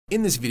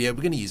In this video,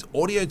 we're going to use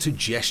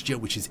Audio2Gesture,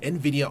 which is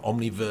Nvidia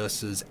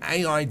Omniverse's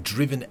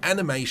AI-driven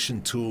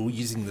animation tool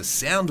using the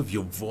sound of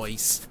your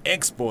voice,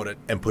 export it,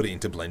 and put it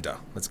into Blender.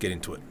 Let's get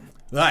into it.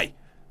 Hey,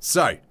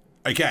 so,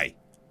 okay,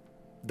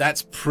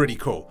 that's pretty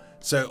cool.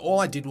 So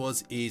all I did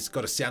is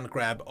got a sound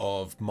grab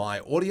of my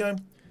audio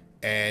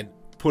and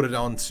put it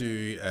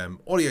onto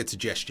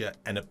Audio2Gesture,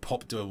 and it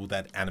popped all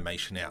that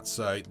animation out.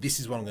 So this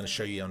is what I'm going to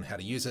show you on how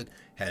to use it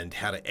and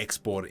how to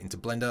export it into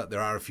Blender.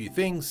 There are a few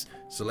things,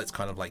 so let's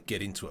kind of like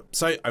get into it.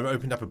 So I've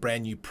opened up a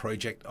brand new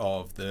project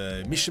of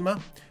the Mishima.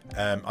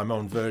 I'm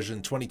on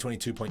version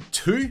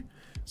 2022.2,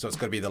 so it's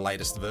got to be the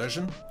latest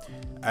version.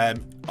 I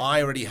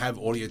already have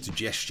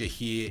Audio2Gesture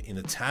here in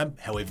the tab.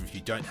 However, if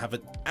you don't have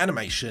it,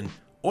 animation,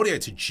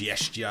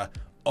 Audio2Gesture,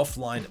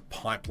 offline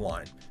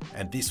pipeline,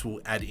 and this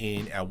will add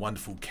in our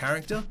wonderful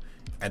character,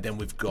 and then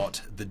we've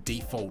got the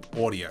default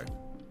audio.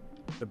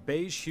 The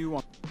beige hue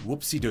on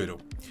Whoopsie doodle.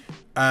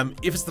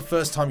 If it's the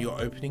first time you're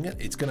opening it,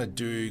 it's going to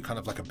do kind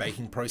of like a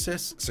baking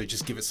process, so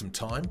just give it some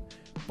time.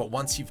 But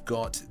once you've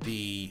got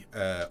the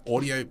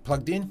audio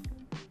plugged in,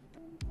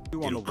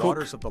 on the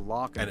waters of the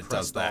lock and it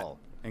does that,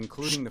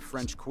 including the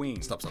French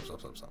Queen. Stop.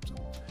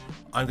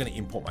 I'm going to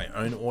import my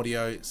own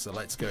audio, so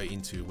let's go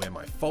into where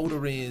my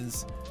folder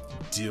is.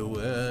 Do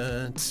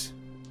it.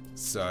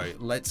 So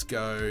let's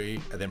go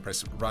and then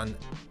press run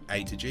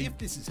A to G. If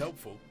this is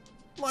helpful,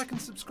 like and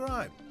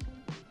subscribe.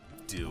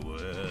 Do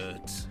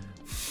it.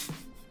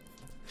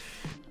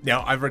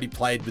 Now, I've already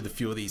played with a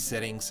few of these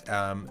settings.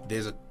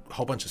 There's a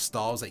whole bunch of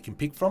styles that you can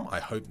pick from. I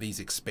hope these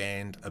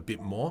expand a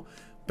bit more,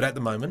 but at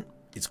the moment,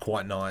 it's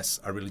quite nice.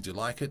 I really do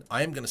like it.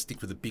 I am going to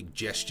stick with the big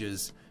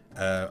gestures.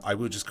 I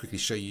will just quickly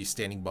show you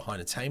standing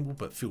behind a table,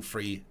 but feel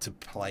free to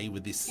play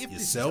with this yourself.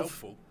 This is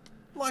helpful,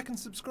 like and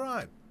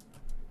subscribe.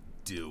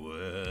 Do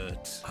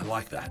it. I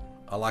like that.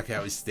 I like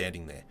how he's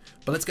standing there.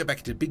 But let's go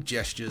back to big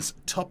gestures,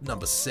 top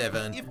number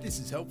 7. If this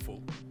is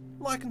helpful,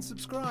 like and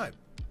subscribe.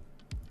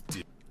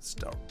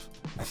 Stop.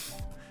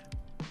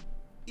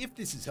 If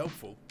this is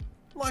helpful,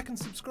 like and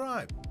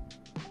subscribe.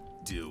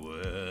 Do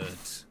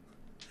it.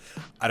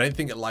 I don't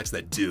think it likes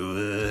that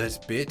do it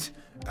bit.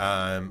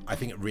 I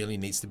think it really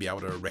needs to be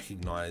able to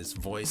recognize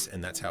voice,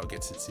 and that's how it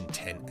gets its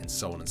intent and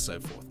so on and so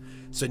forth.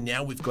 So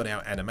now we've got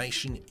our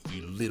animation,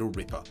 you little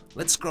ripper.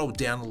 Let's scroll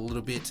down a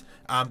little bit.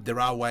 There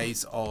are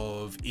ways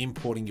of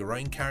importing your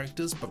own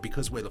characters, but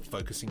because we're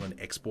focusing on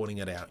exporting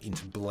it out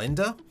into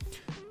Blender,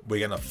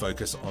 we're gonna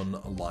focus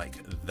on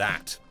like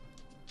that.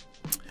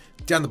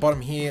 Down the bottom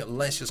here,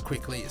 let's just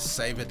quickly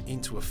save it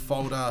into a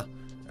folder.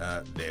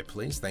 There,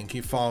 please, thank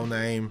you. File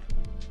name,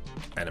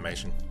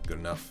 animation, good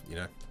enough, you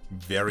know,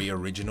 very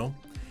original.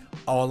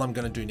 All I'm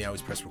gonna do now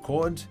is press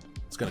record.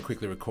 It's gonna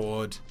quickly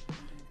record.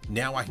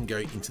 Now I can go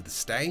into the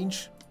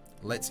stage.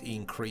 Let's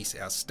increase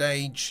our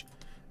stage.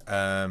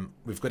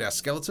 We've got our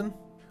skeleton.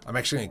 I'm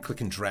actually going to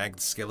click and drag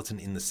the skeleton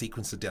in the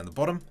sequencer down the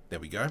bottom. There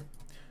we go.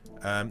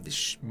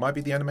 This might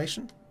be the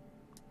animation.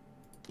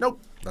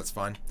 Nope, that's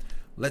fine.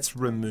 Let's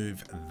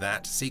remove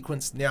that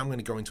sequence. Now I'm going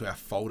to go into our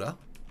folder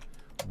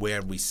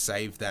where we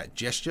save that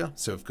gesture.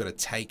 So we've got a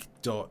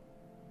take.usda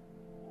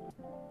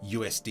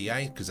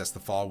because that's the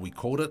file we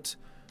called it.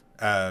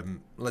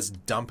 Let's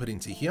dump it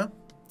into here.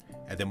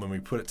 And then when we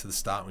put it to the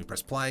start and we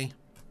press play,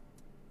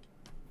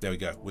 there we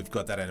go. We've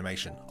got that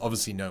animation.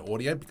 Obviously no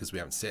audio because we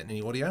haven't set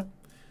any audio.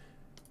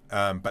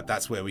 But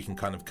that's where we can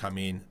kind of come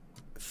in,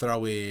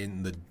 throw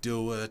in the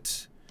do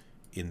it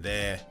in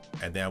there,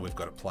 and now we've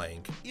got it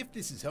playing. If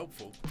this is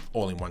helpful,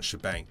 all in one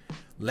shebang.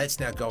 Let's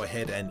now go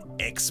ahead and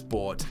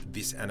export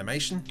this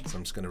animation. So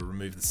I'm just going to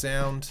remove the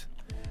sound,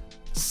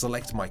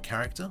 select my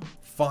character,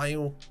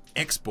 file,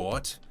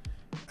 export.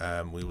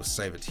 We will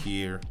save it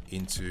here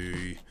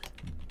into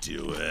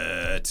do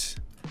it,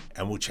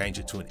 and we'll change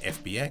it to an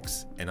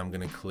FBX, and I'm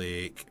going to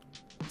click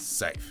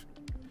save.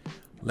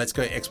 Let's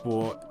go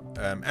export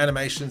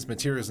animations,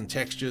 materials and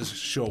textures.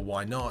 Sure,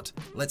 why not?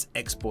 Let's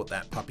export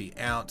that puppy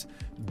out,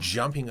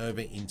 jumping over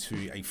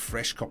into a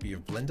fresh copy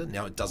of Blender.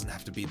 Now it doesn't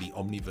have to be the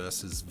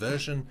Omniverse's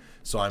version,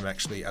 so I'm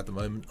actually at the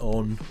moment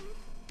on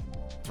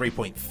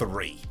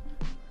 3.3.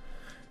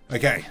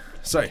 Okay,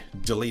 so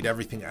delete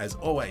everything as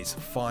always.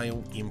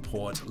 File,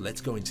 import. Let's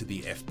go into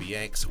the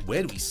FBX.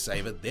 Where do we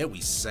save it? There, we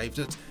saved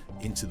it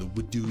into the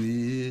do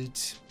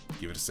it.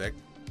 Give it a sec.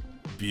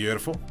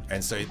 Beautiful.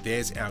 And so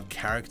there's our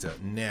character.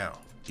 Now,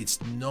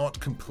 it's not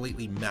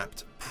completely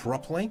mapped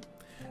properly.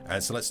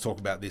 And so let's talk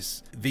about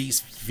this. These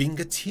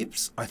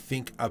fingertips, I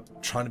think, are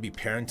trying to be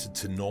parented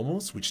to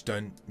normals, which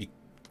you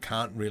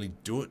can't really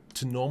do it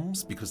to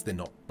normals because they're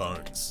not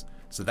bones.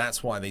 So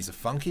that's why these are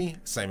funky,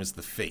 same as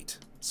the feet.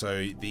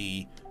 So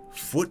the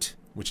foot,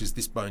 which is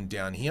this bone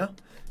down here,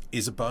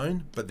 is a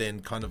bone, but then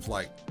kind of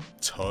like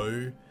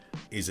toe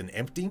is an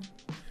empty,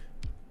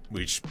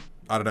 which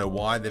I don't know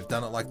why they've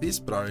done it like this,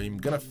 but I'm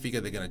gonna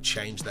figure they're gonna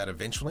change that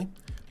eventually.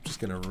 I'm just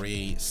gonna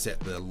reset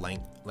the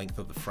length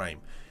of the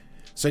frame.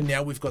 So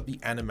now we've got the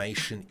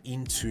animation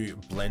into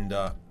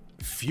Blender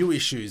few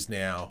issues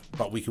now,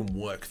 but we can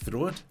work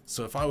through it.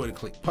 So if I were to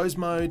click pose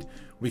mode,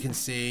 we can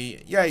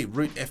see, yay,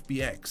 root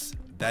FBX.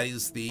 That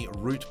is the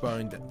root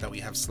bone that we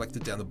have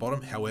selected down the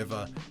bottom.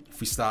 However, if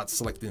we start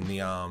selecting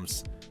the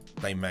arms,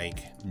 they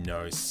make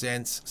no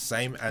sense.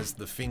 Same as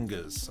the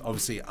fingers.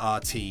 Obviously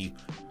RT,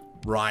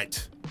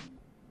 right,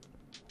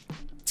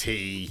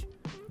 T,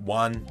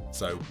 1.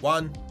 So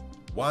 1,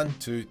 1,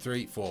 2,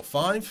 3, 4,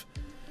 5.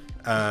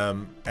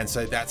 And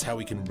so that's how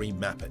we can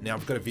remap it. Now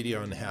I've got a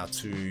video on how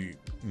to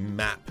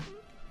map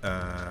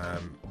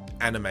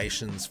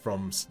animations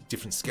from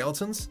different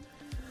skeletons.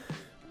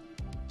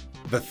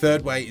 The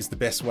third way is the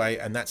best way,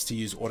 and that's to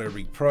use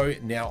AutoRig Pro.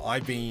 Now I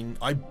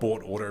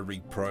bought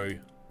AutoRig Pro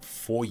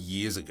 4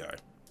 years ago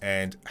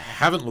and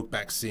haven't looked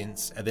back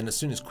since. And then as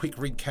soon as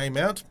QuickRig came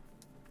out,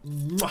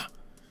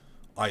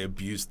 I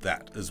abused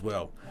that as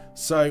well.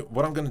 So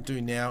what I'm going to do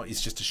now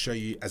is just to show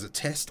you as a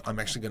test, I'm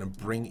actually going to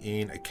bring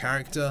in a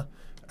character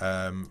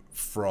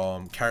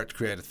from Character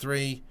Creator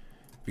 3,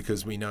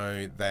 because we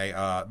know they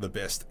are the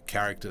best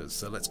characters.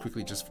 So let's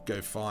quickly just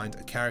go find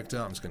a character.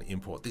 I'm just going to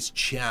import this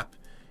chap,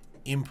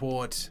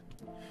 import,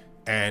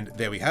 and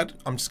there we had.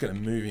 I'm just going to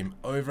move him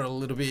over a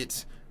little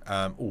bit.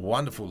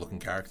 Wonderful looking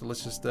character.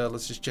 Let's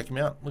just check him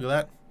out. Look at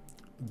that.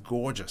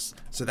 Gorgeous.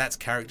 So that's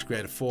Character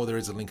Creator 4. There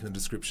is a link in the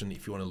description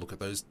if you want to look at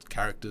those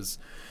characters.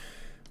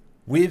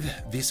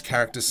 With this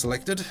character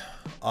selected,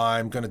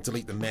 I'm going to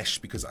delete the mesh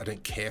because I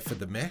don't care for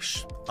the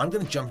mesh. I'm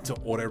going to jump to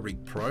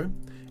AutoRig Pro,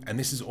 and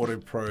this is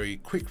AutoRig Pro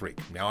QuickRig.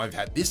 Now I've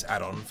had this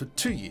add-on for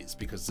 2 years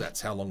because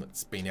that's how long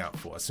it's been out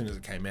for. As soon as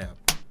it came out,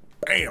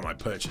 bam, I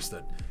purchased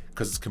it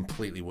because it's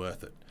completely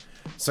worth it.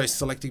 So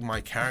selecting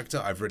my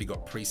character, I've already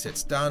got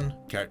presets done.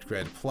 Character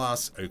Creator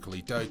Plus,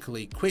 Oakley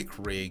Dokley,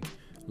 QuickRig.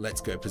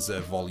 Let's go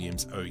preserve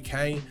volumes,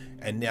 okay.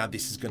 And now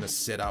this is going to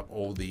set up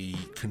all the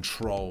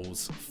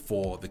controls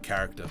for the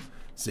character.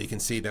 So you can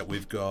see that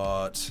we've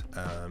got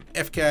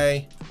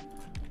FK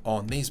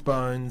on these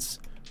bones.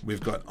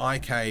 We've got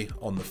IK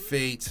on the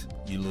feet,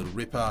 you little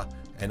ripper.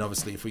 And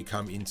obviously if we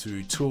come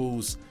into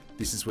tools,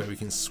 this is where we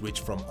can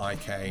switch from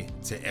IK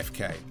to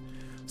FK.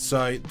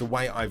 So the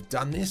way I've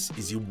done this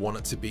is you want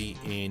it to be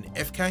in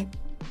FK,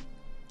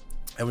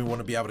 and we want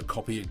to be able to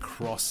copy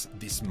across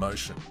this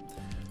motion.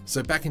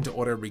 So back into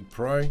AutoRig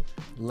Pro,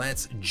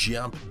 let's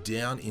jump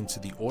down into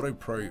the Auto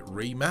Pro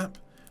remap.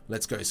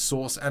 Let's go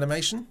source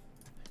animation,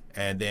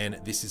 and then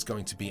this is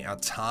going to be our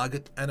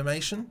target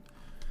animation.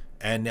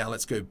 And now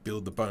let's go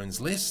build the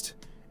bones list.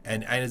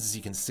 And as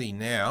you can see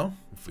now,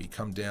 if we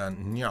come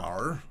down,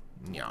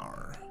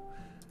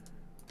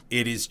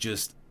 it is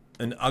just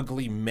an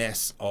ugly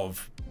mess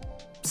of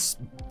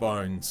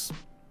bones.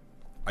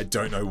 I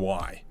don't know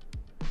why.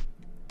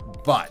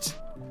 But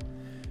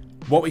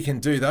what we can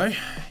do though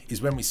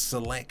is when we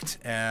select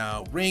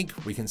our rig,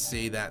 we can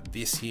see that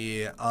this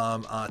here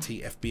arm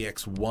RT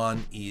FBX1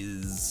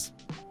 is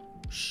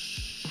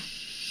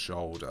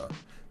shoulder,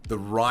 the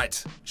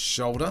right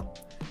shoulder.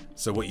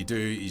 So what you do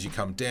is you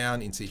come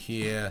down into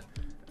here,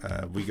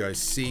 we go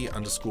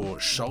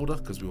C_shoulder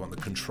because we want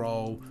the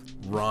control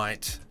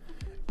right,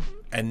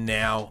 and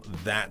now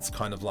that's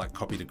kind of like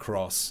copied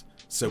across.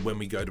 So when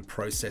we go to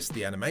process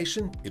the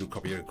animation, it'll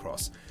copy it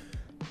across.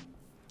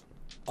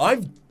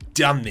 I've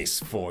done this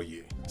for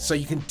you. So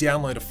you can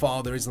download a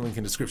file. There is a link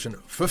in the description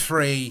for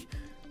free.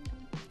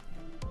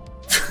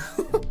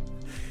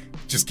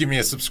 Just give me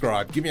a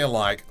subscribe, give me a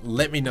like.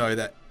 Let me know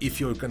that if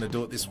you're going to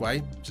do it this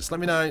way. Just let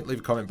me know, leave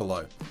a comment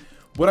below.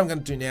 What I'm going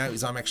to do now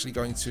is I'm actually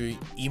going to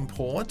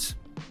import,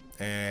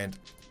 and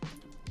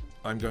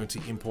I'm going to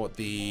import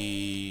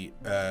the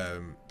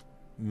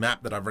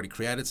map that I've already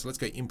created. So let's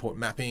go import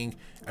mapping,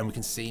 and we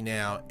can see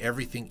now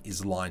everything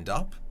is lined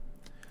up.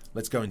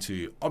 Let's go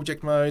into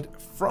object mode.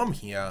 From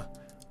here,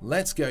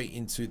 let's go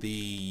into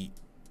the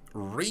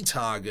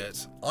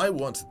retarget. I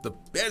want the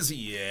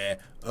Bezier.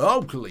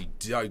 Oakley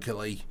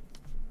Dokley.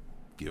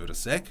 Give it a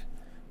sec.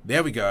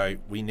 There we go.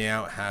 We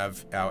now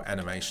have our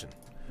animation.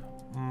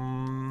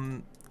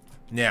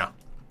 Now,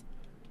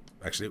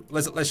 actually,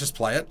 let's just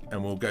play it,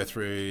 and we'll go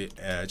through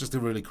just a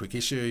really quick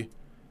issue.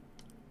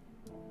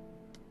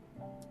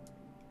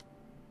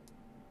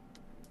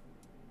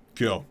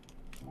 Cool.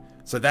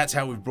 So that's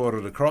how we've brought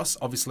it across.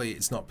 Obviously,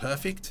 it's not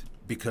perfect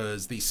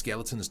because these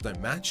skeletons don't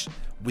match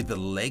with the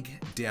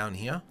leg down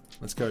here.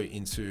 Let's go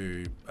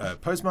into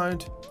pose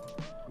mode.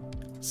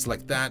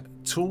 Select that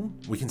tool.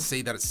 We can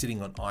see that it's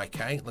sitting on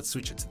IK. Let's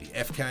switch it to the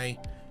FK.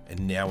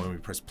 And now when we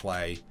press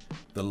play,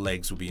 the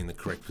legs will be in the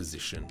correct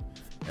position.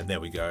 And there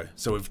we go.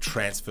 So we've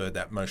transferred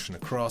that motion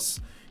across.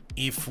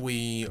 If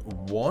we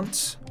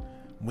want,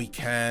 we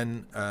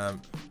can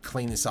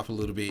clean this up a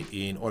little bit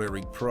in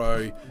AutoRig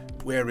Pro.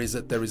 Where is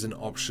it? There is an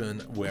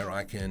option where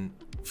I can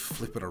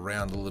flip it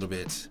around a little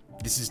bit.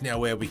 This is now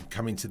where we can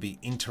come into the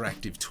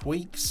interactive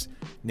tweaks.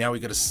 Now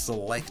we've got to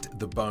select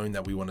the bone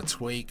that we want to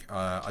tweak.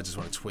 I just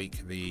want to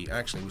tweak the,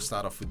 actually we'll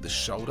start off with the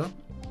shoulder.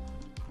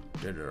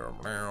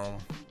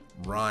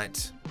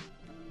 Right,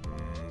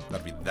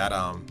 that'll be that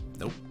arm.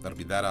 Nope, that'll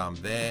be that arm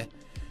there.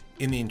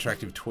 In the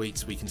interactive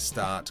tweaks, we can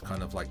start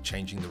kind of like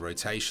changing the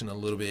rotation a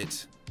little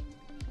bit.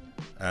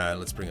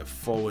 Let's bring it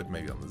forward,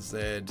 maybe on the Z.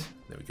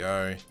 There we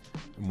go.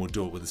 And we'll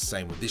do it with the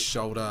same with this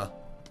shoulder.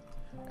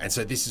 And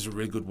so this is a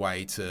really good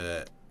way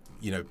to,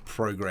 you know,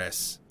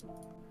 progress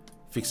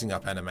fixing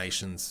up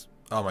animations.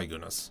 Oh my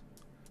goodness.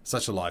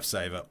 Such a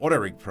lifesaver.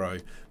 AutoRig Pro.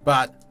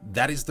 But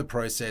that is the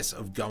process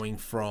of going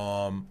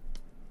from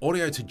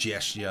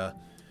Audio2Gesture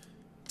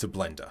to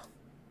Blender.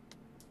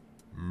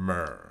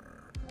 Mrr.